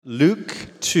Luke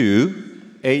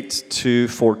 2, 8 to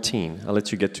 14. I'll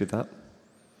let you get to that.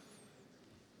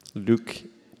 Luke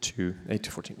 2, 8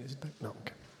 to 14. Is it back? No,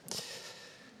 okay.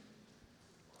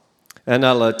 And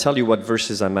I'll tell you what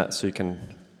verses I'm at so you can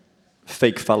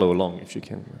fake follow along if you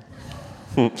can.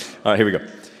 All right, here we go.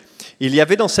 Il y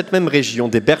avait dans cette même région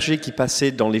des bergers qui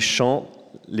passaient dans les champs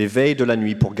les veilles de la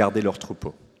nuit pour garder leurs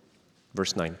troupeaux.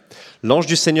 Verse 9. L'ange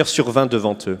du Seigneur survint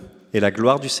devant eux, et la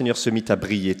gloire du Seigneur se mit à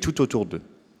briller tout autour d'eux.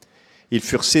 Ils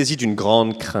furent saisis d'une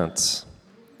grande crainte.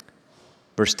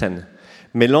 Verse 10.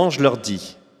 Mais l'ange leur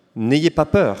dit, « N'ayez pas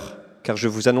peur, car je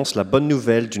vous annonce la bonne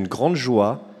nouvelle d'une grande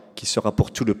joie qui sera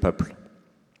pour tout le peuple. »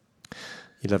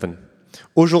 11.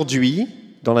 Aujourd'hui,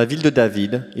 dans la ville de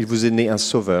David, il vous est né un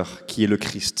sauveur, qui est le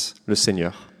Christ, le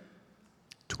Seigneur.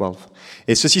 12.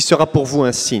 Et ceci sera pour vous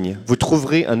un signe. Vous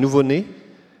trouverez un nouveau-né,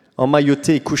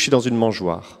 emmailloté et couché dans une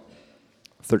mangeoire.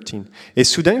 13. Et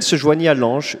soudain, il se joignit à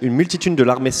l'ange une multitude de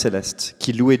l'armée céleste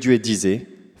qui louait Dieu et disait,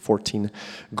 14,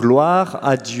 gloire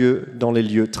à Dieu dans les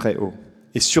lieux très hauts,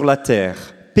 et sur la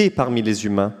terre, paix parmi les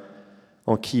humains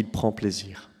en qui il prend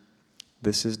plaisir.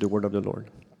 This is the word of the Lord.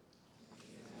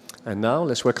 And now,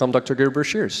 let's welcome Dr. Gerber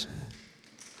Shears.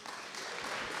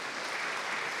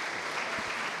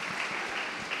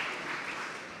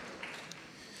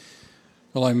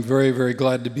 Well, I'm very, very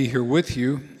glad to be here with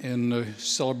you and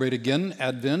celebrate again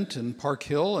Advent in Park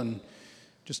Hill, and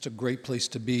just a great place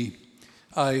to be.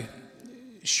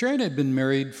 Sherry and I have been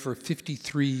married for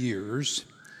 53 years,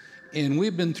 and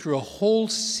we've been through a whole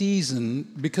season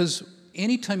because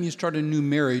anytime you start a new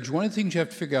marriage, one of the things you have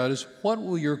to figure out is what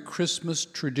will your Christmas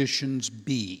traditions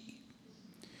be?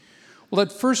 Well,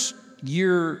 that first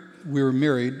year we were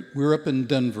married, we were up in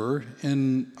Denver,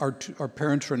 and our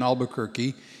parents were in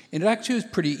Albuquerque. And it actually was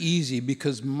pretty easy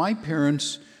because my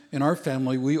parents and our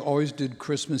family, we always did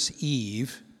Christmas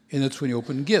Eve, and that's when you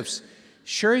open gifts.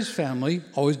 Sherry's family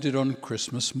always did on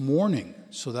Christmas morning,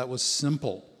 so that was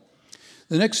simple.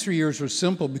 The next 3 years were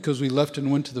simple because we left and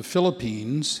went to the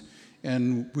Philippines,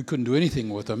 and we couldn't do anything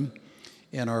with them.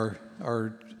 And our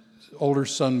older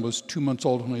son was 2 months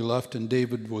old when we left, and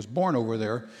David was born over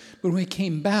there. But when we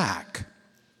came back,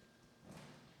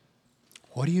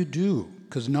 what do you do?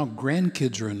 Because now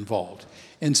grandkids are involved.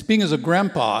 And speaking as a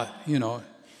grandpa,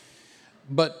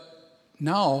 but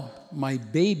now my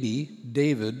baby,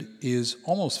 David, is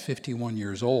almost 51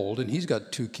 years old, and he's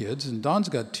got 2 kids, and Don's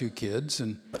got 2 kids.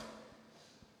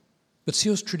 But see,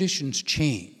 those traditions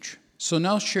change. So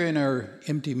now Sherry and I are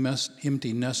empty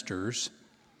nesters,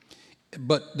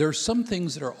 but there are some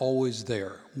things that are always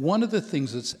there. One of the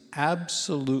things that's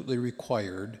absolutely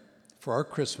required for our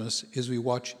Christmas is we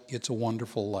watch It's a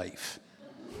Wonderful Life.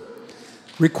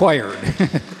 Required.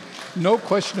 No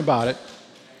question about it.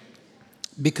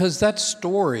 Because that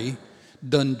story,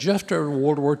 done just after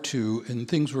World War II, and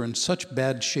things were in such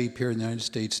bad shape here in the United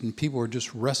States, and people were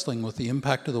just wrestling with the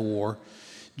impact of the war.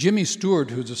 Jimmy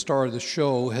Stewart, who's the star of the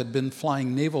show, had been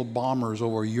flying naval bombers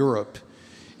over Europe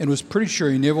and was pretty sure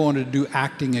he never wanted to do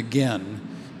acting again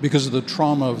because of the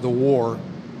trauma of the war.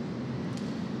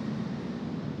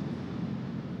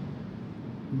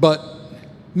 But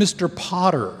Mr.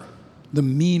 Potter, the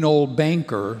mean old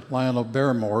banker, Lionel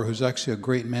Barrymore, who's actually a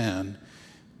great man,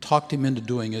 talked him into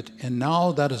doing it, and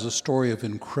now that is a story of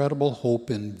incredible hope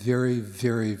in very,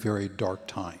 very, very dark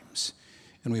times.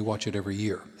 And we watch it every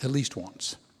year, at least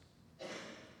once.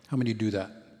 How many do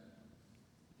that?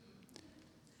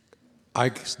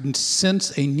 I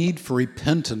sense a need for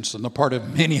repentance on the part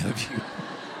of many of you.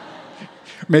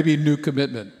 Maybe a new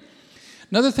commitment.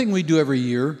 Another thing we do every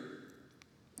year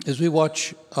is we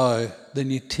watch the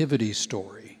Nativity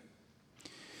story.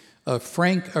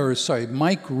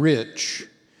 Mike Rich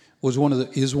is one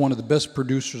of the best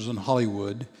producers in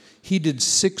Hollywood. He did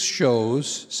 6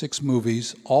 shows, 6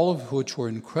 movies, all of which were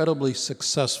incredibly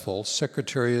successful,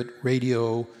 Secretariat,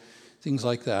 radio, things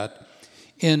like that,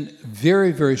 and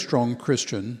very, very strong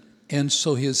Christian. And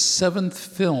so his 7th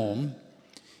film,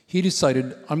 he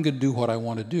decided, I'm going to do what I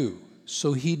want to do.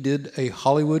 So he did a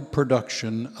Hollywood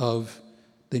production of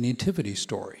the Nativity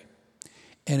story.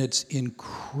 And it's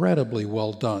incredibly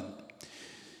well done.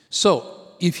 So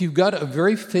if you've got a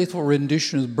very faithful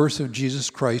rendition of the birth of Jesus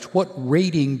Christ, what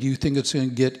rating do you think it's going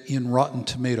to get in Rotten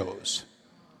Tomatoes?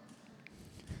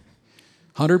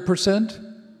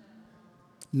 100%?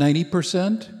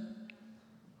 90%?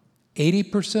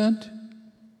 80%?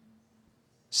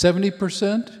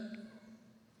 70%?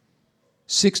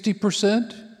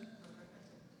 60%?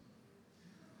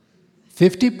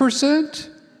 50%?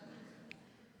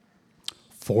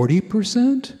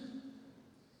 40%?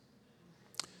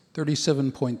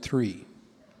 37.3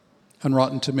 on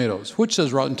Rotten Tomatoes. Which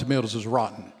says Rotten Tomatoes is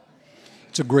rotten?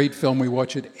 It's a great film. We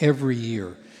watch it every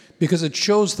year because it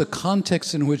shows the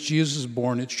context in which Jesus was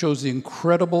born. It shows the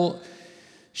incredible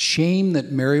shame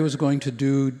that Mary was going to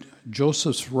do,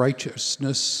 Joseph's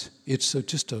righteousness. It's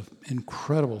just an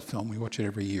incredible film. We watch it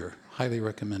every year. Highly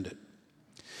recommend it.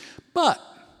 But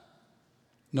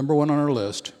number one on our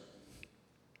list,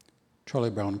 Charlie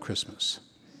Brown Christmas.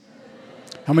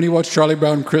 How many watch Charlie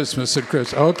Brown Christmas at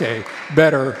Christmas? Okay,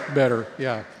 better,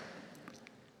 yeah.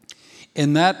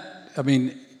 And that, I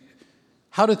mean,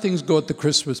 how do things go at the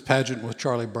Christmas pageant with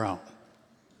Charlie Brown?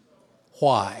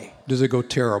 Why does it go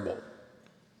terrible?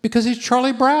 Because he's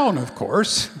Charlie Brown, of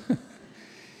course.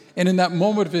 And in that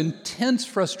moment of intense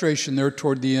frustration there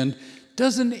toward the end,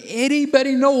 doesn't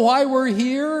anybody know why we're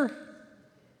here?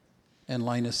 And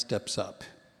Linus steps up.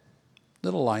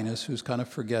 Little Linus, who's kind of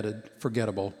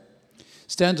forgettable,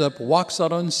 stands up, walks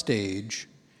out on stage,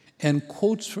 and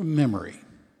quotes from memory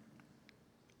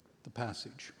the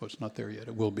passage. Well, it's not there yet.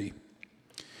 It will be.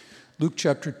 Luke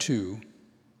chapter 2.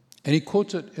 And he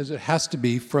quotes it as it has to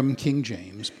be from King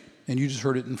James. And you just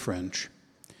heard it in French.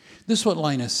 This is what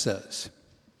Linus says.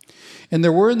 And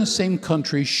there were in the same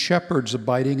country shepherds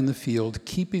abiding in the field,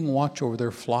 keeping watch over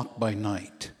their flock by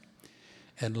night.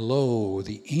 And lo,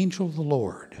 the angel of the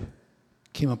Lord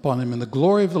came upon them, and the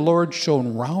glory of the Lord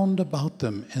shone round about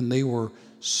them, and they were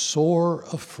sore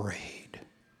afraid.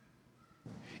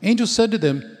 Angel said to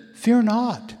them, "Fear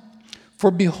not,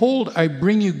 for behold, I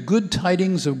bring you good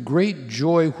tidings of great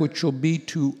joy, which will be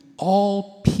to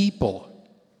all people.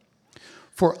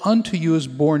 For unto you is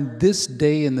born this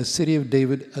day in the city of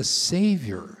David a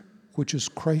Savior, which is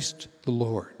Christ the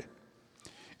Lord.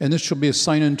 And this shall be a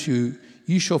sign unto you,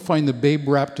 ye shall find the babe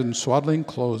wrapped in swaddling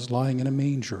clothes, lying in a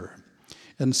manger."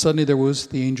 And suddenly there was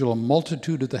the angel, a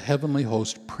multitude of the heavenly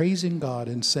host, praising God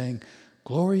and saying,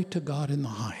 "Glory to God in the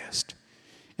highest,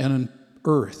 and on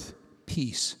earth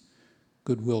peace,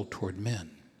 goodwill toward men."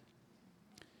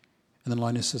 And then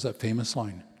Linus says that famous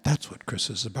line, "That's what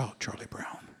Christmas is about, Charlie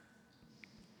Brown."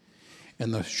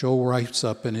 And the show writes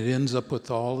up, and it ends up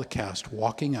with all the cast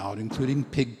walking out, including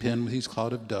Pigpen with his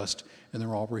cloud of dust, and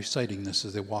they're all reciting this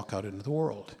as they walk out into the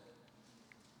world.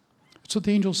 That's what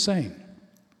the angel's saying.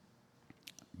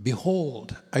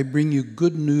 "Behold, I bring you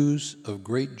good news of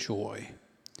great joy,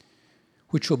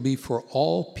 which will be for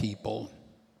all people.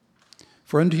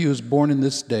 For unto you is born in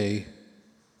this day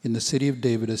in the city of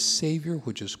David a Savior,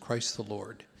 which is Christ the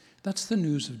Lord." That's the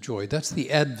news of joy. That's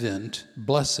the Advent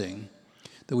blessing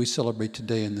that we celebrate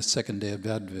today in the second day of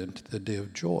Advent, the day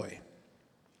of joy.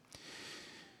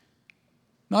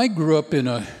 Now, I grew up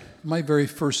my very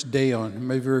first Sunday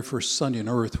on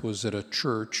earth was at a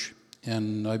church,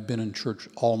 and I've been in church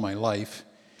all my life.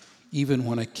 Even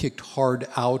when I kicked hard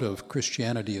out of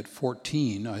Christianity at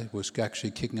 14, I was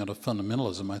actually kicking out of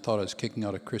fundamentalism. I thought I was kicking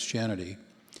out of Christianity.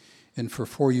 And for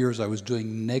 4 years, I was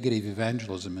doing negative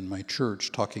evangelism in my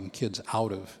church, talking kids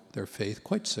out of their faith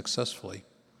quite successfully.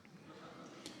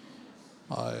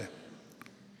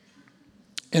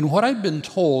 And what I've been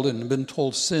told, and been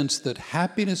told since, that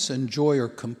happiness and joy are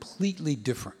completely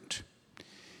different.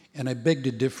 And I beg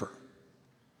to differ.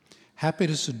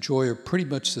 Happiness and joy are pretty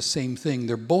much the same thing.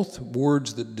 They're both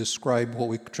words that describe what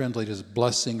we translate as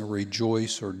blessing or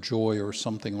rejoice or joy or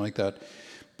something like that.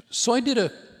 So I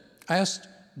asked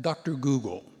Dr.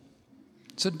 Google.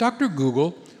 I said, "Dr.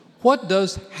 Google, what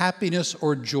does happiness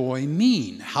or joy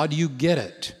mean? How do you get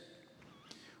it?"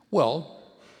 Well,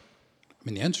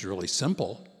 the answer is really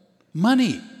simple.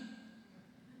 Money.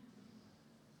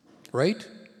 Right?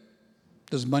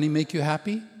 Does money make you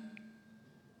happy?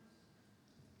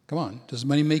 Come on, does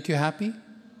money make you happy?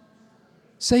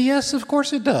 Say yes, of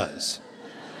course it does.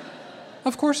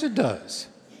 Of course it does.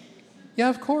 Yeah,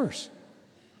 of course.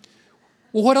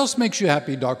 Well, what else makes you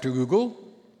happy, Dr. Google?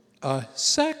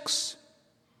 Sex.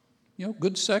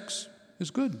 Good sex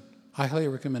is good. I highly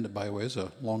recommend it, by the way, as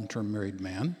a long-term married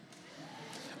man.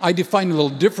 I define it a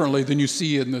little differently than you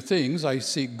see in the things. I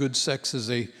see good sex as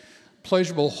a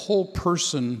pleasurable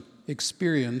whole-person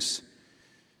experience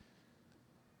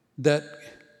that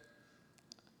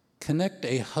connect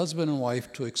a husband and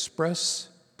wife to express,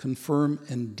 confirm,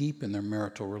 and deepen their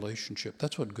marital relationship.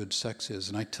 That's what good sex is.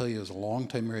 And I tell you, as a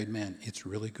long-time married man, it's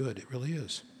really good. It really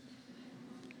is.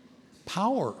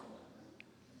 Power.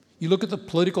 You look at the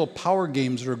political power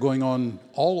games that are going on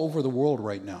all over the world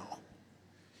right now.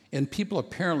 And people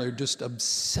apparently are just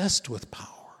obsessed with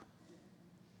power.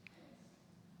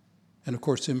 And of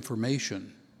course,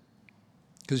 information.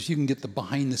 Because if you can get the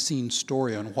behind-the-scenes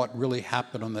story on what really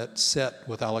happened on that set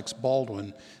with Alex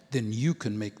Baldwin, then you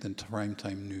can make the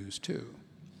primetime news too.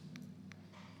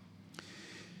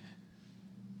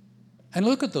 And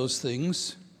look at those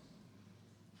things.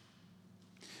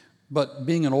 But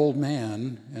being an old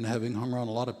man and having hung around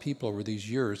a lot of people over these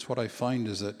years, what I find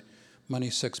is that money,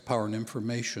 sex, power, and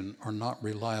information are not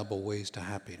reliable ways to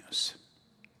happiness.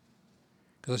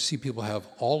 Because I see people have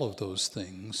all of those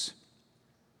things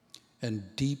and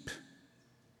deep,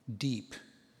 deep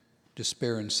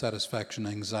despair and satisfaction,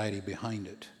 anxiety behind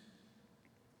it.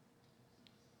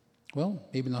 Well,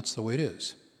 maybe that's the way it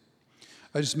is.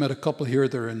 I just met a couple here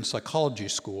that are in psychology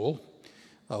school.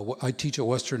 I teach at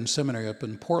Western Seminary up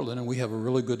in Portland, and we have a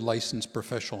really good licensed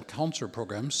professional counselor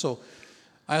program. So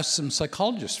I asked some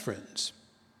psychologist friends.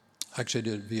 Actually, I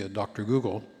did it via Dr.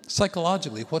 Google.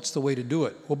 Psychologically, what's the way to do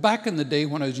it? Well, back in the day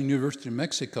when I was in University of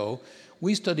Mexico,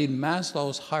 we studied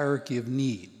Maslow's hierarchy of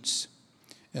needs.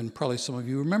 And probably some of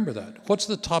you remember that. What's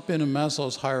the top end of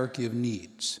Maslow's hierarchy of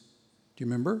needs? Do you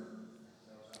remember?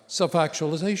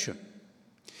 Self-actualization.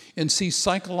 And see,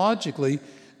 psychologically,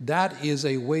 that is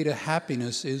a way to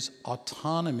happiness, is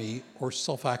autonomy or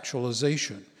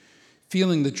self-actualization.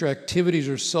 Feeling that your activities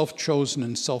are self-chosen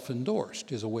and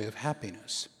self-endorsed is a way of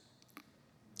happiness.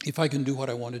 If I can do what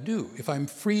I want to do, if I'm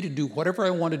free to do whatever I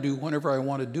want to do whenever I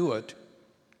want to do it.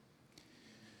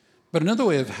 But another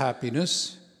way of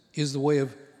happiness is the way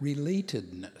of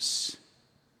relatedness.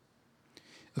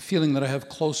 A feeling that I have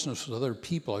closeness with other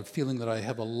people, a feeling that I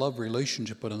have a love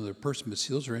relationship with another person, but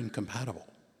see, those are incompatible.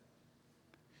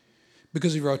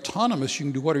 Because if you're autonomous, you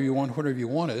can do whatever you want, whenever you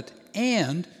want it,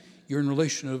 and you're in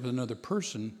relation with another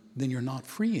person, then you're not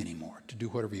free anymore to do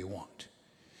whatever you want.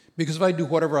 Because if I do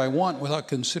whatever I want without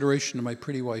consideration to my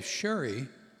pretty wife, Sherry,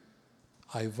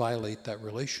 I violate that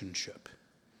relationship.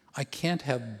 I can't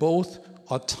have both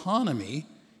autonomy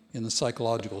in the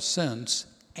psychological sense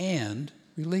and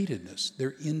relatedness.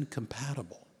 They're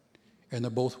incompatible. And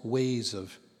they're both ways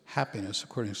of happiness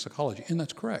according to psychology. And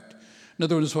that's correct.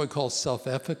 Another one is what I call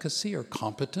self-efficacy or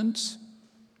competence,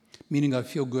 meaning I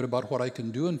feel good about what I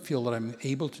can do and feel that I'm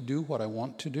able to do what I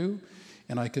want to do,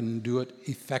 and I can do it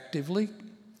effectively.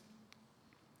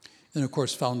 And of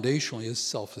course, foundationally is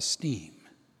self-esteem.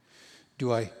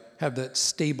 Do I have that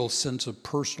stable sense of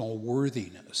personal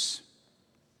worthiness?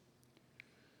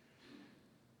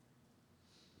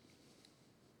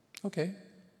 Okay.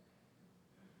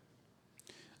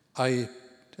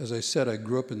 As I said, I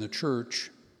grew up in the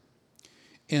church,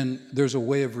 and there's a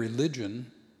way of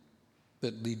religion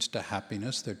that leads to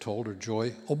happiness, they're told, or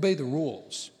joy. Obey the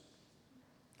rules.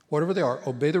 Whatever they are,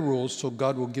 obey the rules so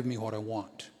God will give me what I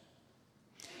want.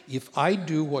 If I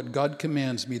do what God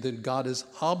commands me, then God is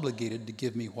obligated to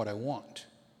give me what I want.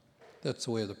 That's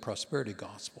the way of the prosperity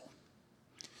gospel.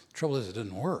 The trouble is, it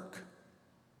didn't work.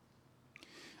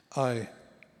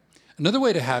 Another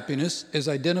way to happiness is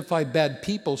identify bad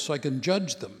people so I can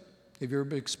judge them. Have you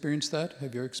ever experienced that?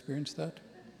 Have you ever experienced that?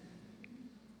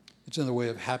 It's another way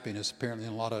of happiness, apparently,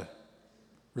 in a lot of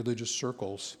religious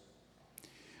circles.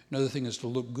 Another thing is to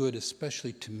look good,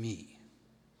 especially to me.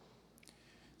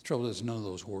 The trouble is, none of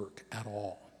those work at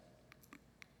all.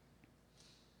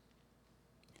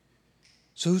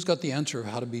 So who's got the answer of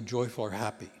how to be joyful or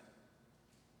happy?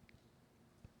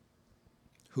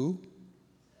 Who?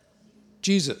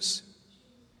 Jesus.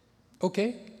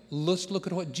 Okay, let's look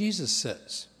at what Jesus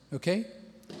says, okay?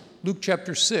 Luke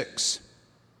chapter 6.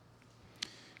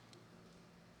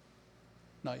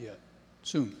 Not yet.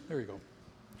 Soon. There you go.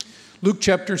 Luke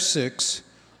chapter 6,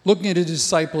 looking at his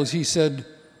disciples, he said,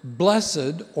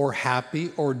 "Blessed or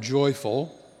happy or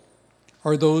joyful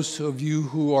are those of you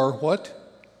who are" what?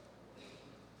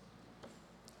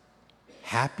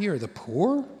 Happy are the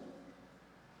poor?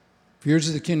 For yours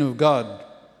is the kingdom of God.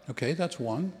 Okay, that's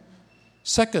one.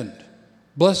 Second,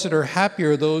 blessed or happy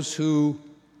are those who,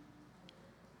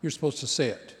 you're supposed to say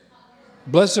it.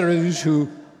 Blessed are those who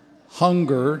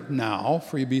hunger now,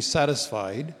 for you be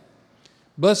satisfied.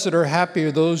 Blessed or happy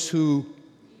are those who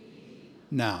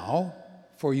now,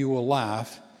 for you will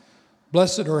laugh.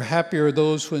 Blessed or happy are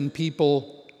those when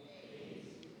people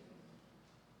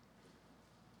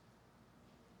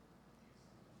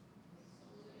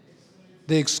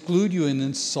they exclude you and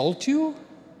insult you?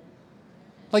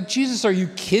 Like, Jesus, are you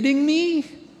kidding me?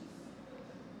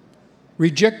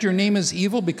 Reject your name as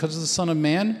evil because of the Son of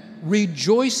Man?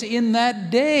 Rejoice in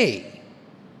that day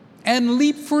and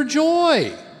leap for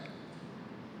joy,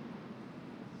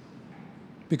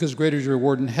 because greater is your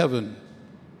reward in heaven,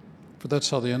 for that's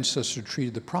how the ancestors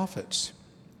treated the prophets.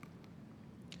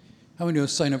 How many of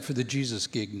us sign up for the Jesus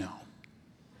gig now?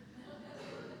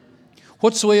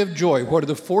 What's the way of joy? What are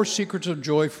the 4 secrets of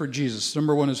joy for Jesus?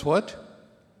 Number 1 is what?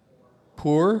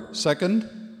 Poor. Second,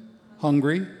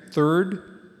 hungry. Third,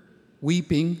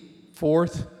 weeping.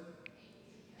 Fourth,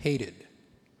 hated.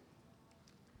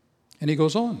 And he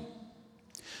goes on.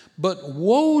 But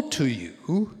woe to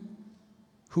you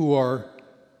who are,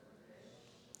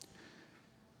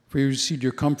 for you receive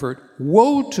your comfort.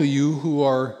 Woe to you who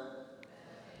are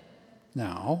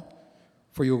now,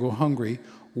 for you'll go hungry.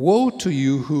 Woe to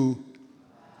you who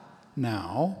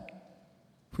now,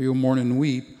 for you'll mourn and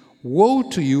weep. Woe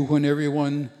to you when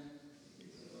everyone...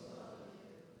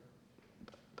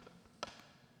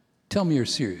 Tell me you're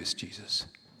serious, Jesus.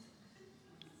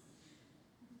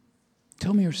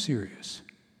 Tell me you're serious.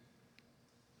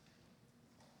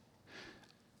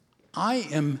 I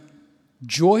am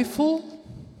joyful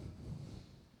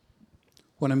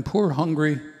when I'm poor,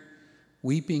 hungry,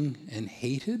 weeping, and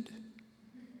hated.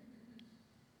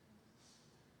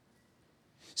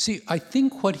 See, I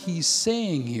think what he's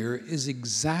saying here is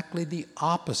exactly the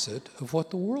opposite of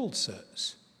what the world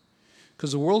says.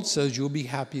 Because the world says you'll be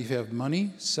happy if you have money,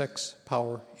 sex,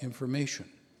 power, information.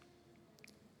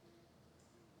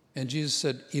 And Jesus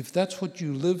said, if that's what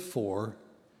you live for,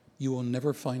 you will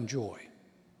never find joy.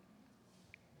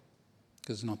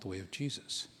 Because it's not the way of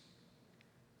Jesus.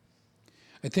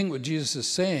 I think what Jesus is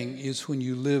saying is when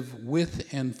you live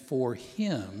with and for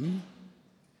him,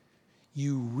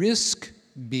 you risk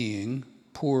being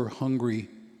poor, hungry,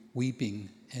 weeping,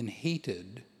 and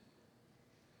hated,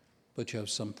 but you have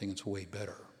something that's way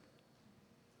better.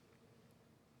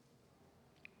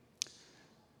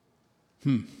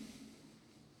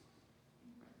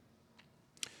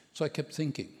 So I kept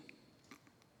thinking.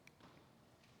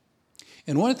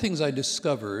 And one of the things I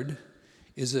discovered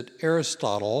is that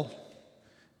Aristotle,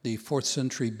 the 4th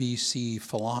century BC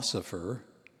philosopher,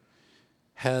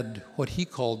 had what he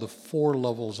called the 4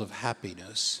 levels of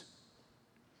happiness.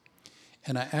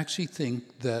 And I actually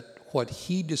think that what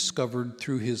he discovered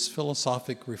through his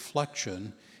philosophic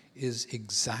reflection is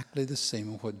exactly the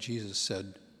same as what Jesus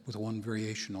said, with one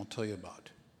variation I'll tell you about.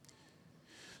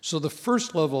 So the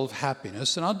first level of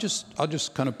happiness, and I'll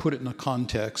just kind of put it in a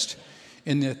context,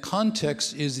 and the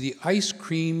context is the ice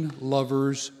cream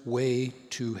lover's way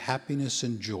to happiness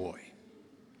and joy.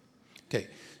 Okay,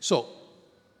 so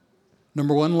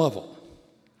number 1 level,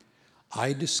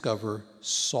 I discover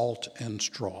salt and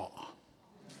straw.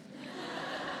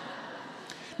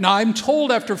 Now, I'm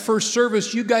told after first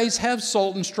service, you guys have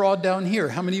salt and straw down here.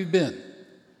 How many have been?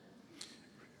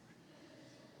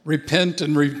 Repent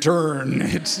and return.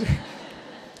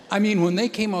 I mean, when they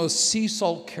came out with sea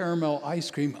salt caramel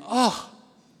ice cream,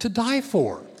 to die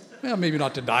for. Well, maybe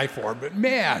not to die for, but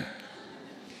man.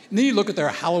 And then you look at their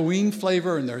Halloween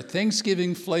flavor and their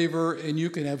Thanksgiving flavor, and you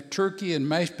can have turkey and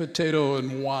mashed potato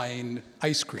and wine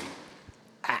ice cream.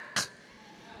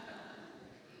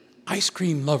 Ice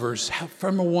cream lovers,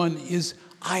 number 1 is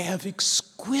I have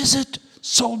exquisite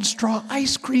salt and straw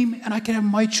ice cream, and I can have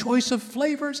my choice of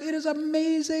flavors. It is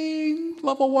amazing.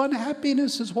 Level 1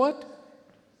 happiness is what?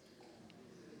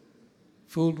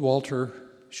 Food, water,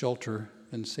 shelter,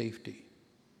 and safety.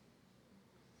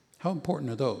 How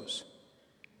important are those?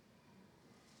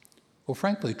 Well,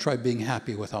 frankly, try being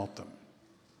happy without them.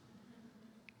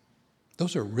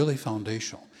 Those are really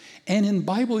foundational. And in the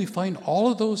Bible, you find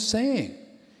all of those saying,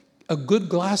 a good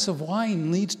glass of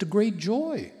wine leads to great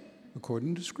joy,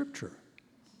 according to Scripture.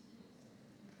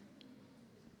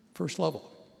 First level.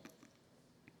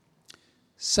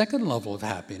 Second level of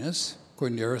happiness,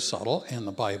 according to Aristotle and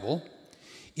the Bible,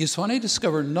 is when I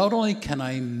discover not only can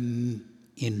I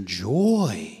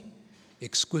enjoy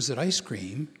exquisite ice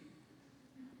cream,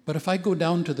 but if I go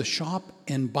down to the shop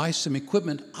and buy some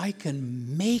equipment, I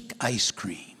can make ice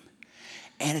cream.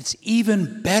 And it's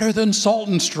even better than salt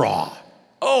and straw.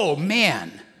 Oh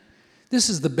man, this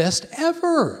is the best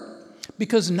ever.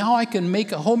 Because now I can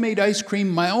make a homemade ice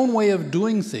cream my own way of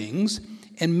doing things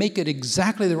and make it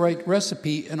exactly the right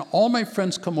recipe, and all my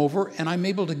friends come over and I'm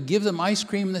able to give them ice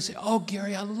cream and they say, oh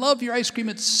Gary, I love your ice cream,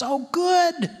 it's so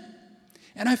good.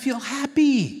 And I feel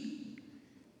happy.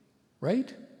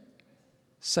 Right?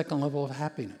 Second level of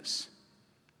happiness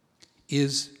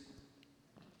is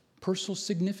personal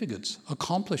significance,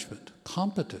 accomplishment,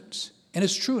 competence. And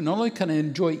it's true, not only can I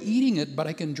enjoy eating it, but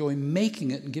I can enjoy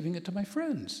making it and giving it to my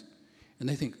friends. And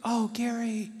they think, oh,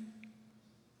 Gary.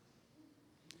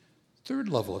 Third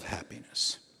level of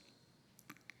happiness.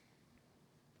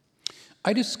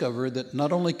 I discovered that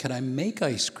not only can I make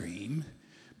ice cream,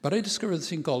 but I discovered this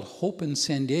thing called Hope in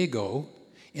San Diego.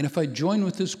 And if I join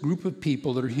with this group of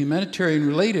people that are humanitarian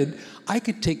related, I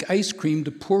could take ice cream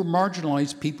to poor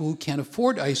marginalized people who can't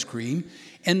afford ice cream.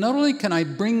 And not only can I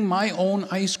bring my own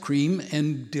ice cream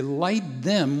and delight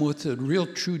them with a real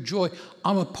true joy,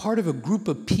 I'm a part of a group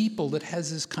of people that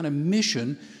has this kind of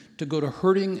mission to go to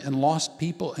hurting and lost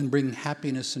people and bring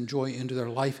happiness and joy into their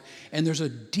life. And there's a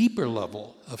deeper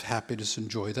level of happiness and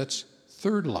joy. That's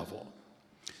third level.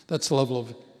 That's the level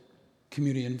of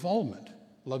community involvement,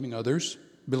 loving others,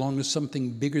 belong to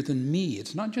something bigger than me.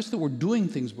 It's not just that we're doing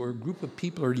things, but we're a group of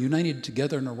people are united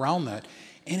together and around that.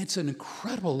 And it's an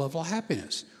incredible level of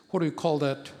happiness. What do we call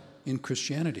that in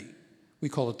Christianity? We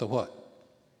call it the what?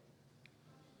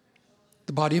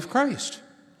 The body of Christ.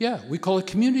 Yeah, we call it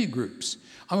community groups.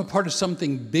 I'm a part of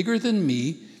something bigger than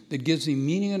me that gives me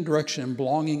meaning and direction and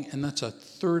belonging, and that's a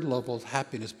third level of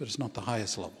happiness, but it's not the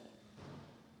highest level.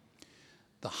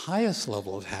 The highest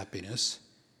level of happiness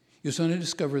is when I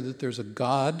discover that there's a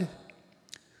God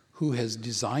who has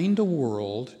designed a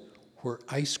world where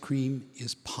ice cream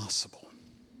is possible.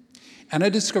 And I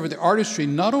discovered the artistry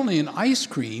not only in ice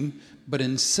cream, but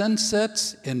in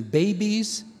sunsets and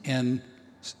babies and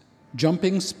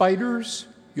jumping spiders.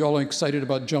 You all are excited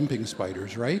about jumping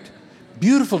spiders, right?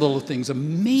 Beautiful little things,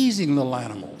 amazing little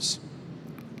animals.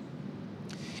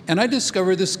 And I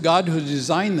discovered this God who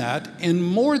designed that, and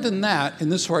more than that,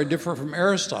 and this is where I differ from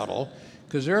Aristotle,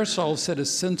 because Aristotle said a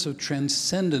sense of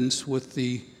transcendence with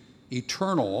the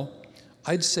eternal.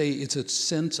 I'd say it's a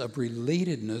sense of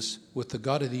relatedness with the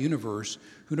God of the universe,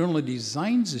 who not only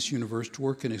designs this universe to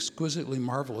work in exquisitely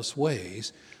marvelous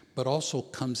ways, but also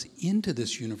comes into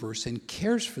this universe and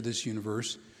cares for this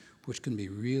universe, which can be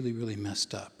really, really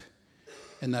messed up.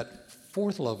 And that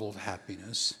fourth level of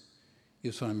happiness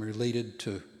is when I'm related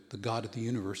to the God of the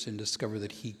universe and discover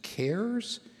that he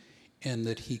cares and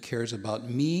that he cares about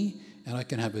me, and I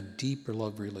can have a deeper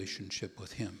love relationship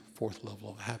with him. Fourth level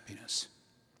of happiness.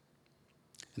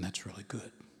 And that's really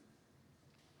good.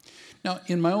 Now,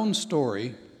 in my own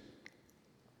story,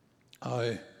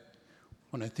 when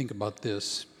I think about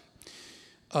this,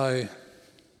 about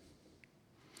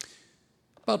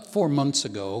 4 months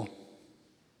ago,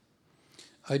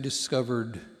 I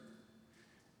discovered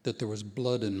that there was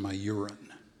blood in my urine.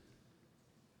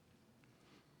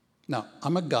 Now,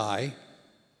 I'm a guy,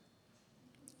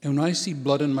 and when I see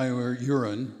blood in my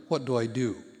urine, what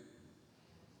do?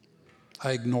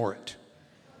 I ignore it.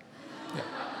 Yeah.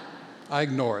 I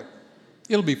ignore it.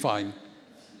 It'll be fine.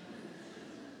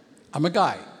 I'm a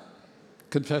guy.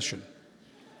 Confession.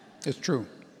 It's true.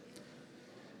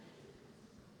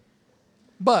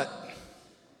 But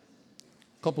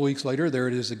a couple weeks later, there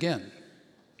it is again.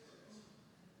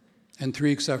 And 3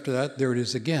 weeks after that, there it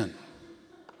is again.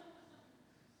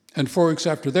 And 4 weeks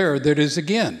after there it is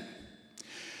again.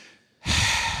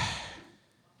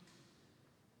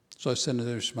 So I send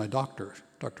it to my doctor,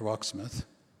 Dr. Walksmith.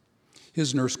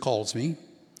 His nurse calls me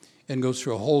and goes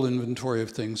through a whole inventory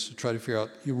of things to try to figure out,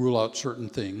 you rule out certain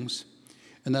things.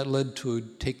 And that led to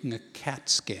taking a CAT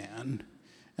scan,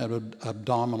 an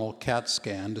abdominal CAT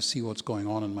scan to see what's going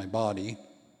on in my body.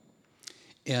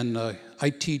 And I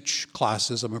teach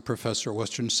classes. I'm a professor at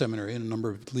Western Seminary, and a number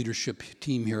of leadership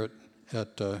team here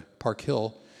at Park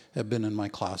Hill have been in my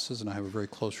classes, and I have a very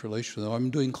close relationship with them. I'm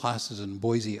doing classes in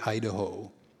Boise,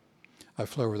 Idaho. I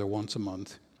fly over there once a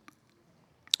month.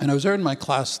 And I was there in my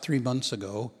class 3 months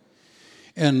ago,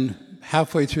 and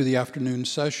halfway through the afternoon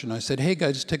session, I said, hey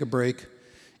guys, take a break.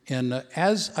 And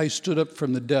as I stood up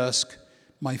from the desk,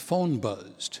 my phone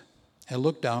buzzed. I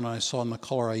looked down and I saw on the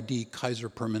caller ID, Kaiser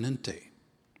Permanente.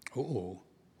 Uh-oh,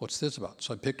 what's this about?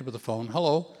 So I picked up the phone.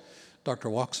 Hello, Dr.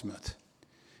 Walksmith.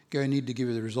 Gary, I need to give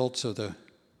you the results of the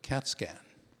CAT scan.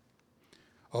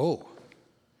 Oh.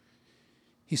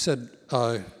 He said,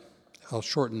 I'll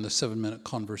shorten the 7-minute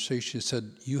conversation. He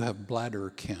said, you have bladder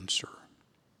cancer.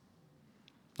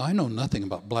 Now, I know nothing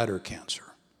about bladder cancer,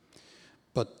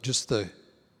 but just the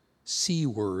C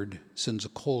word sends a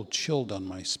cold chill down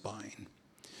my spine.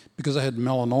 Because I had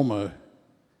melanoma, a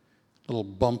little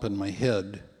bump in my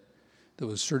head that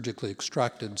was surgically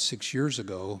extracted 6 years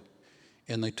ago,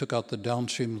 and they took out the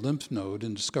downstream lymph node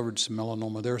and discovered some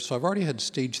melanoma there. So I've already had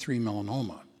stage 3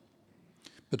 melanoma.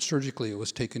 But surgically it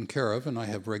was taken care of, and I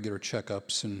have regular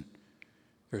checkups, and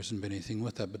there hasn't been anything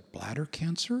with that. But bladder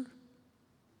cancer?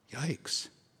 Yikes.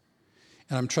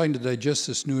 And I'm trying to digest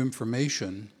this new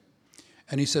information.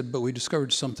 And he said, but we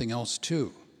discovered something else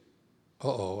too.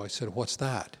 Uh-oh. I said, what's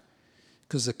that?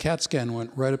 Because the CAT scan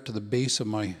went right up to the base of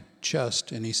my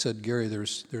chest, and he said, Gary,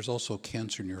 there's also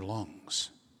cancer in your lungs.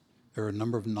 There are a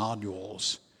number of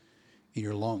nodules in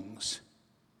your lungs.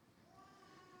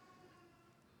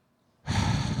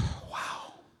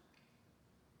 Wow.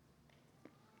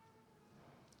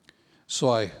 So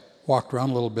I walked around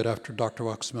a little bit after Dr.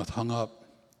 Walksmith hung up,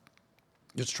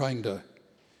 just trying to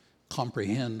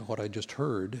comprehend what I just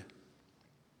heard.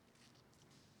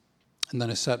 And then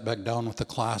I sat back down with the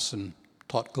class and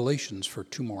taught Galatians for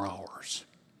 2 more hours.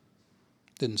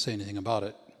 Didn't say anything about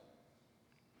it.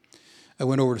 I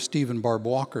went over to Steve and Barb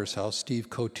Walker's house. Steve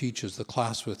co-teaches the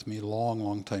class with me,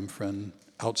 long time friend,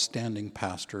 outstanding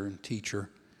pastor and teacher.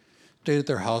 Stayed at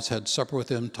their house, had supper with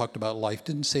them, talked about life,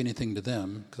 didn't say anything to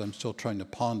them because I'm still trying to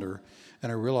ponder.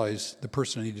 And I realized the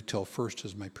person I need to tell first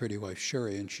is my pretty wife,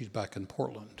 Sherry, and she's back in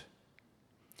Portland.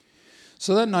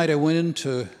 So that night I went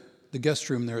into the guest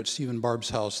room there at Steve and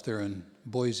Barb's house there in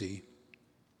Boise.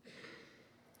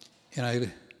 And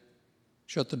I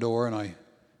shut the door and I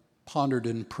pondered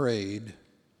and prayed.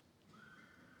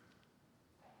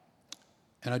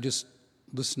 And I just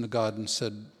listened to God and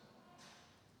said,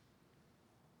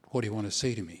 what do you want to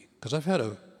say to me? Because I've had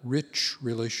a rich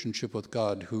relationship with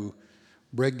God who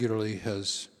regularly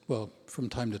has, well, from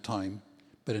time to time,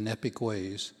 but in epic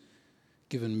ways,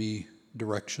 given me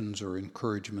directions or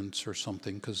encouragements or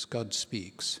something, because God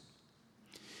speaks.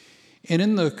 And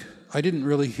I didn't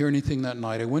really hear anything that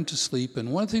night. I went to sleep,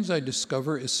 and one of the things I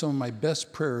discover is some of my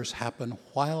best prayers happen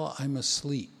while I'm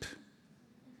asleep.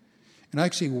 And I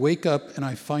actually wake up and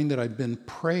I find that I've been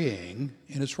praying,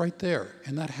 and it's right there,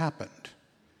 and that happened.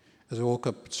 As I woke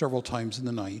up several times in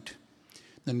the night,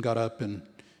 then got up and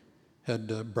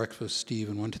had breakfast with Steve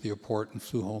and went to the airport and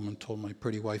flew home and told my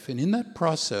pretty wife. And in that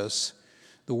process,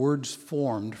 the words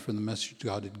formed from the message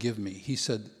God had given me. He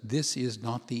said, this is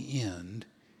not the end.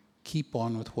 Keep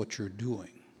on with what you're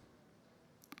doing.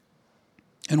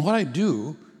 And what I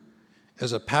do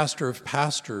as a pastor of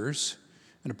pastors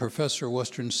and a professor at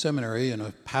Western Seminary and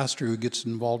a pastor who gets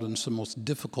involved in some most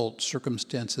difficult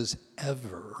circumstances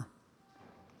ever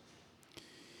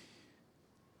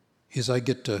is I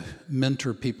get to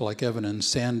mentor people like Evan and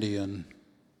Sandy and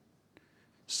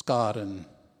Scott and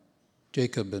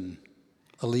Jacob and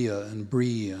Aaliyah and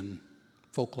Bree and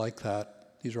folk like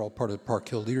that. These are all part of the Park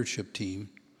Hill leadership team.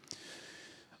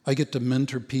 I get to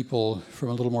mentor people from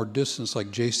a little more distance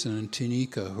like Jason and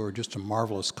Tanika, who are just a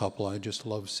marvelous couple. I just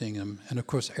love seeing them. And of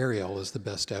course, Ariel is the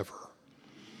best ever.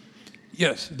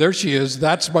 Yes, there she is.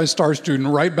 That's my star student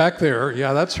right back there.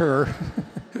 Yeah, that's her.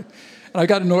 And I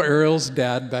got to know Ariel's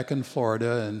dad back in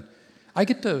Florida, and I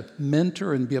get to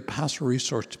mentor and be a pastoral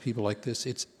resource to people like this.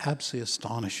 It's absolutely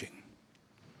astonishing.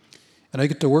 And I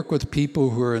get to work with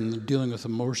people who are dealing with the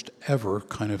most ever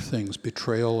kind of things,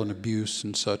 betrayal and abuse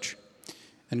and such.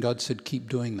 And God said, keep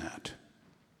doing that.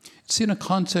 It's in a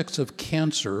context of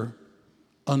cancer,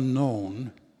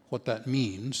 unknown what that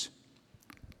means.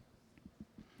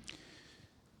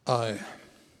 I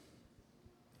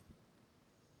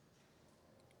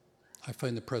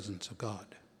find the presence of God.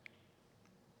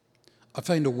 I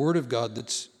find a word of God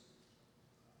that's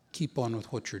keep on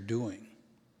with what you're doing.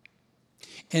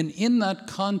 And in that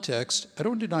context, I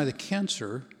don't deny the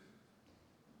cancer.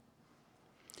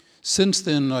 Since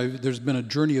then, there's been a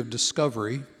journey of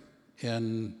discovery,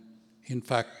 and in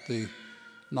fact, the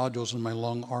nodules in my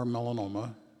lung are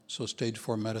melanoma, so stage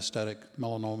 4 metastatic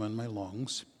melanoma in my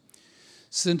lungs.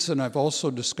 Since then, I've also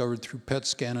discovered through PET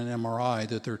scan and MRI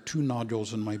that there are 2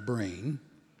 nodules in my brain,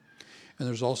 and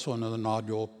there's also another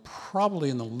nodule probably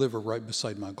in the liver right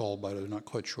beside my gallbladder. I'm not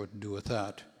quite sure what to do with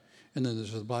that. And then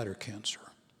there's the bladder cancer.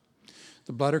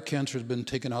 The bladder cancer has been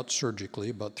taken out surgically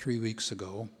about 3 weeks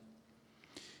ago,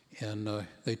 and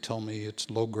they tell me it's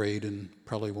low grade and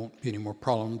probably won't be any more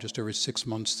problem. Just every 6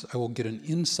 months, I will get an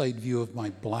inside view of my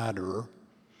bladder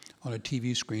on a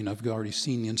TV screen. I've already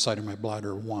seen the inside of my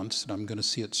bladder once, and I'm going to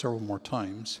see it several more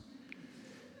times,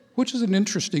 which is an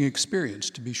interesting experience,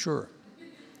 to be sure.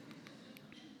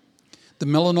 The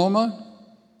melanoma,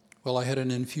 well, I had an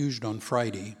infusion on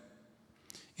Friday.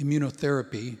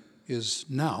 Immunotherapy is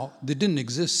now, they didn't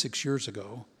exist 6 years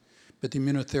ago, but the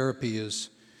immunotherapy is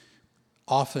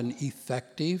often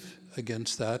effective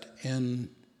against that, and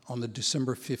on the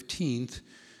December 15th,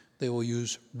 they will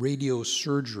use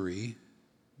radiosurgery.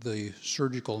 The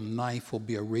surgical knife will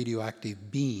be a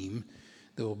radioactive beam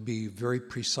that will be very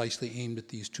precisely aimed at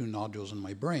these 2 nodules in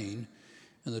my brain,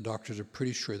 and the doctors are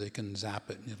pretty sure they can zap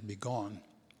it and it'll be gone.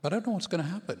 But I don't know what's going to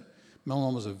happen.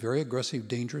 Melanoma is a very aggressive,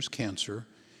 dangerous cancer,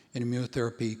 and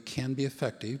immunotherapy can be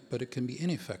effective, but it can be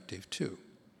ineffective too.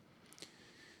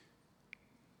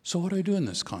 So what do I do in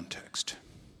this context?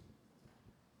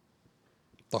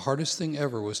 The hardest thing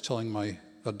ever was telling my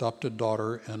adopted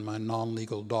daughter and my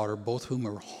non-legal daughter, both whom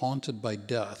are haunted by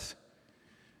death,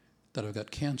 that I've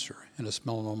got cancer and it's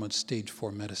melanoma at stage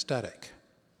 4 metastatic.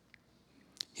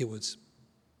 It was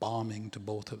bombing to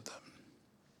both of them.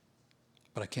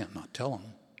 But I can't not tell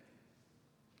them.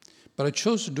 But I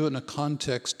chose to do it in a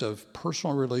context of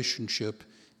personal relationship,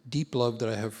 deep love that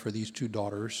I have for these 2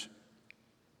 daughters,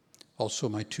 also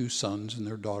my 2 sons and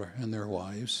their daughter and their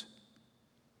wives.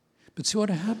 But see, what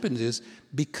happens is,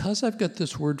 because I've got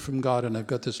this word from God and I've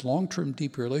got this long-term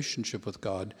deep relationship with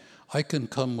God, I can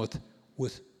come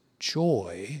with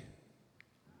joy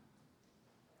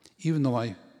even though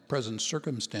my present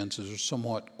circumstances are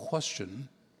somewhat questioned,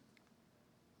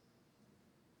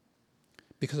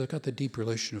 because I've got the deep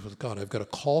relationship with God. I've got a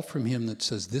call from Him that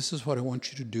says, this is what I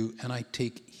want you to do, and I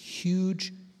take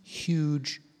huge,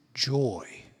 huge joy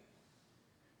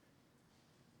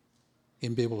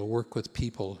in being able to work with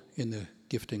people in the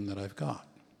gifting that I've got.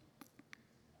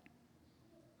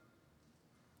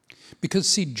 Because,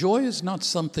 see, joy is not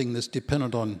something that's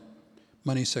dependent on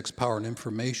money, sex, power, and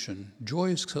information. Joy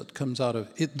is what comes out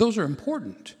of it. Those are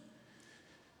important.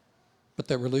 But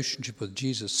that relationship with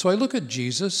Jesus. So I look at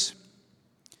Jesus,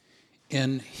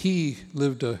 and He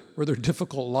lived a rather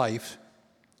difficult life.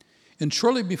 And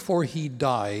shortly before He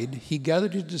died, He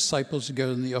gathered His disciples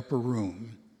together in the upper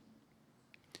room.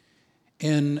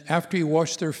 And after He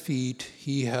washed their feet,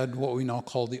 He had what we now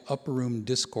call the upper room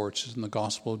discourses in the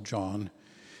Gospel of John.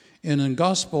 And in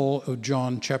Gospel of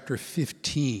John, chapter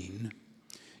 15,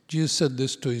 Jesus said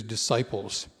this to His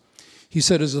disciples. He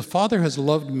said, as the Father has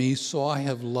loved me, so I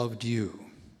have loved you.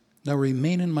 Now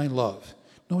remain in my love.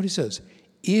 Know what He says?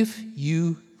 If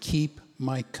you keep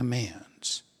my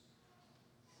commands.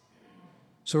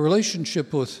 So a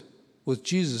relationship with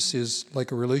Jesus is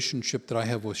like a relationship that I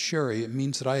have with Sherry. It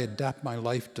means that I adapt my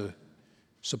life to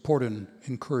support and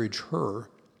encourage her.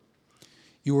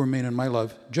 You remain in my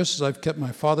love, just as I've kept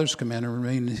my Father's command and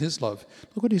remain in His love.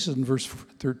 Look what He says in verse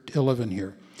 11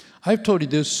 here. I've told you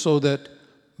this so that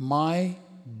my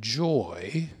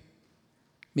joy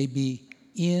may be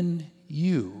in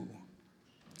you,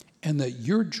 and that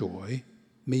your joy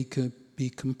may be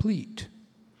complete.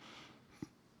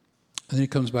 And then He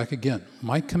comes back again.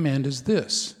 My command is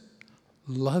this: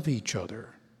 love each other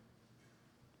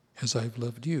as I've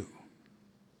loved you.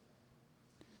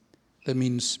 That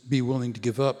means be willing to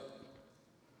give up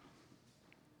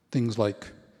things like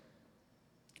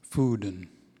food and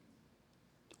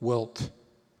wealth,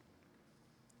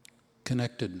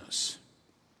 connectedness,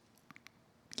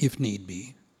 if need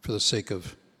be, for the sake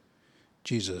of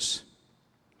Jesus.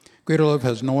 Greater love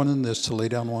has no one than this, to lay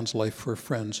down one's life for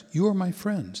friends. You are my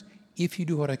friends, if you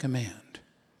do what I command.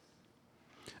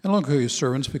 And I don't call you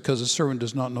servants, because a servant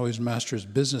does not know his master's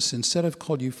business. Instead, I've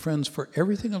called you friends, for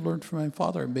everything I've learned from my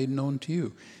Father I've made known to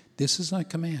you. This is my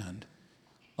command: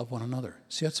 love one another.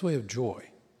 See, that's the way of joy.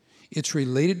 It's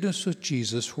relatedness with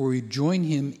Jesus, where we join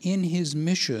Him in His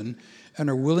mission and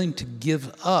are willing to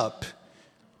give up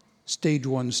stage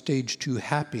 1, stage 2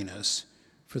 happiness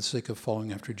for the sake of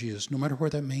following after Jesus, no matter where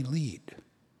that may lead.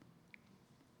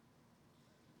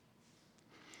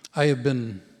 I have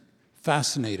been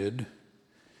fascinated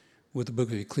with the book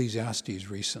of Ecclesiastes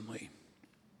recently.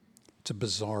 It's a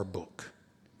bizarre book.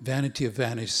 Vanity of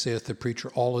vanities, saith the preacher,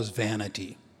 all is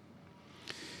vanity.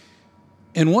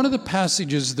 And one of the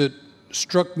passages that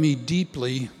struck me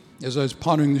deeply as I was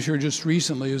pondering this here just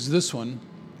recently is this one.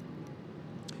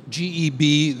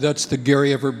 G.E.B., that's the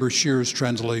Gary Everett Brashears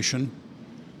translation.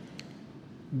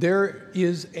 There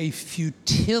is a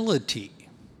futility.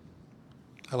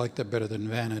 I like that better than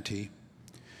vanity.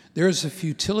 There is a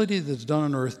futility that's done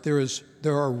on earth.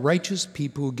 There are righteous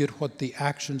people who get what the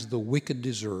actions of the wicked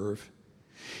deserve,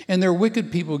 and there are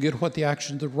wicked people who get what the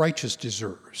actions of the righteous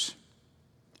deserves.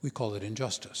 We call it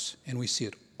injustice, and we see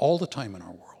it all the time in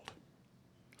our world.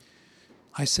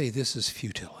 I say this is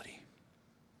futility,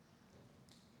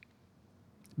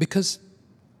 because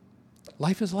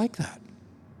life is like that.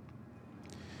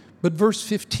 But verse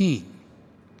 15,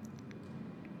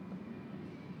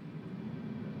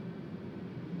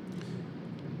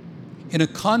 in a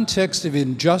context of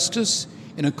injustice,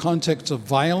 in a context of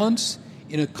violence,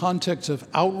 in a context of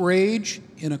outrage,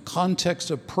 in a context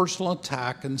of personal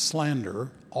attack and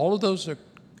slander, all of those are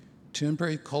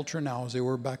contemporary culture now as they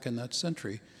were back in that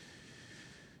century.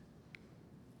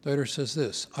 The writer says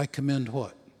this: I commend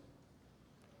what?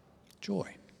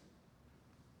 Joy.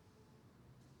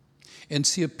 And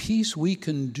see, a piece we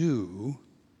can do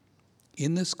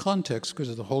in this context, because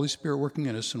of the Holy Spirit working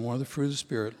in us, and one of the fruit of the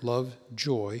Spirit, love,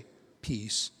 joy,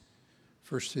 peace,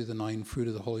 first through the 9 fruit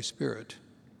of the Holy Spirit,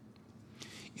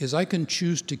 is I can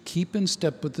choose to keep in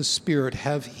step with the Spirit,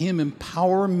 have Him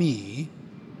empower me,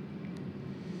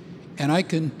 and I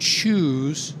can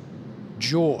choose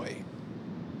joy.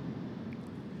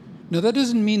 Now, that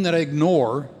doesn't mean that I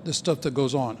ignore the stuff that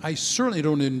goes on. I certainly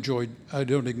don't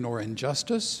ignore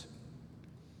injustice.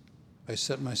 I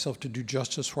set myself to do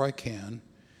justice where I can.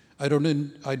 I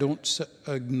don't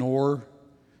ignore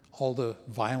all the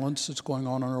violence that's going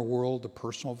on in our world, the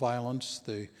personal violence,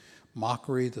 the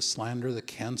mockery, the slander, the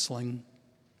canceling.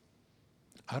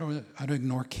 I don't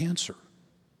ignore cancer.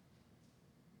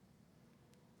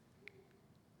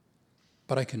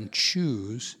 But I can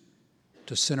choose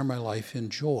to center my life in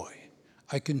joy.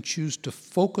 I can choose to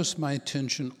focus my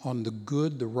attention on the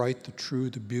good, the right, the true,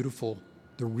 the beautiful,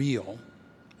 the real,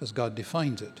 as God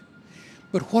defines it.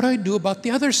 But what do I do about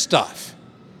the other stuff?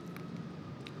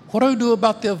 What do I do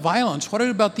about the violence? What do I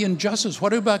do about the injustice? What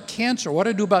do I do about cancer? What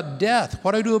do I do about death?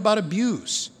 What do I do about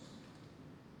abuse?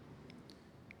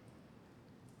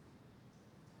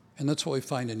 And that's what we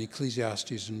find in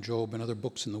Ecclesiastes and Job and other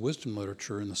books in the wisdom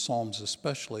literature, in the Psalms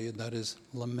especially, and that is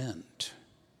lament.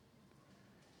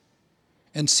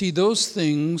 And see, those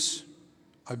things,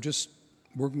 I'm just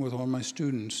working with one of my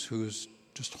students who is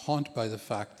just haunted by the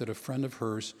fact that a friend of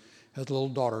hers has a little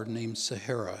daughter named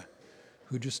Sahara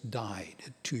who just died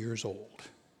at 2 years old.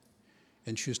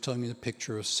 And she was telling me the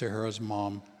picture of Sahara's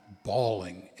mom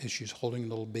bawling as she's holding a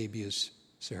little baby as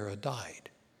Sahara died.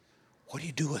 What do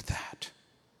you do with that?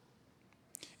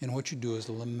 And what you do is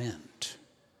lament.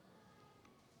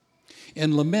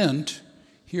 And lament,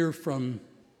 here from,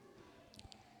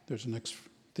 there's the next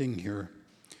thing here,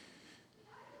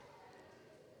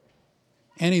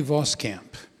 Annie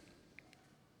Voskamp.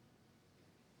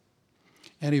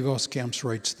 Annie Voskamp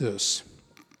writes this: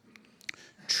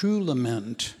 true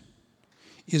lament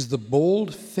is the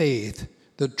bold faith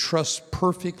that trusts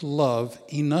perfect love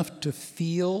enough to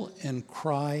feel and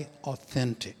cry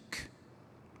authentic.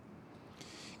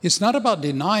 It's not about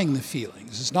denying the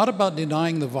feelings. It's not about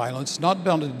denying the violence. It's not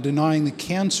about denying the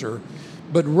cancer,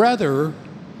 but rather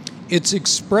it's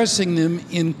expressing them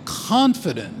in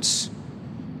confidence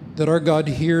that our God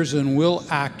hears and will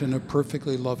act in a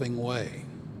perfectly loving way.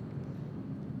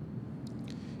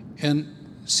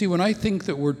 And see, when I think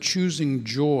that we're choosing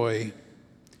joy,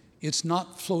 it's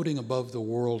not floating above the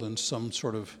world in some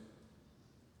sort of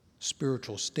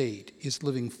spiritual state. It's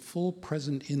living full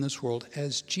present in this world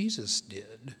as Jesus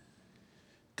did,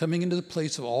 coming into the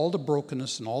place of all the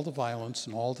brokenness and all the violence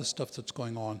and all the stuff that's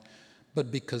going on. But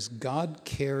because God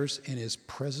cares and is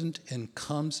present and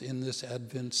comes in this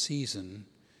Advent season,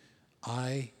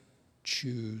 I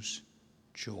choose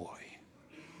joy.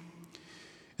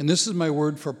 And this is my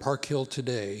word for Park Hill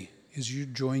today, is you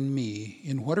join me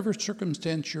in whatever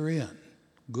circumstance you're in,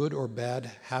 good or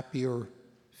bad, happy or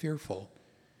fearful,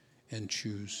 and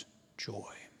choose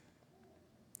joy.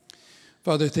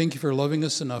 Father, thank you for loving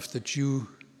us enough that you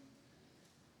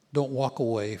don't walk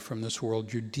away from this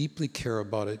world. You deeply care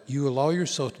about it. You allow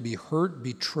yourself to be hurt,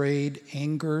 betrayed,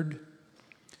 angered.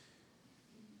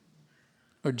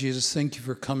 Lord Jesus, thank you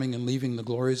for coming and leaving the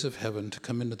glories of heaven to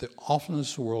come into the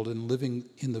awfulness of the world and living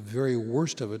in the very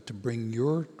worst of it to bring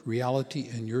your reality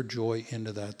and your joy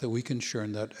into that we can share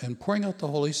in that, and pouring out the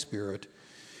Holy Spirit.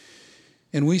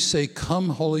 And we say, come,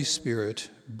 Holy Spirit,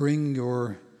 bring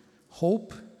your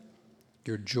hope,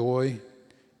 your joy,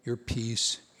 your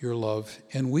peace, your love,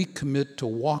 and we commit to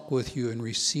walk with you and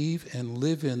receive and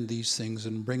live in these things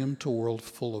and bring them to a world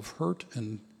full of hurt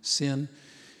and sin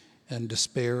and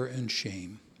despair and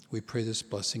shame. We pray this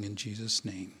blessing in Jesus'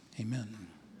 name. Amen.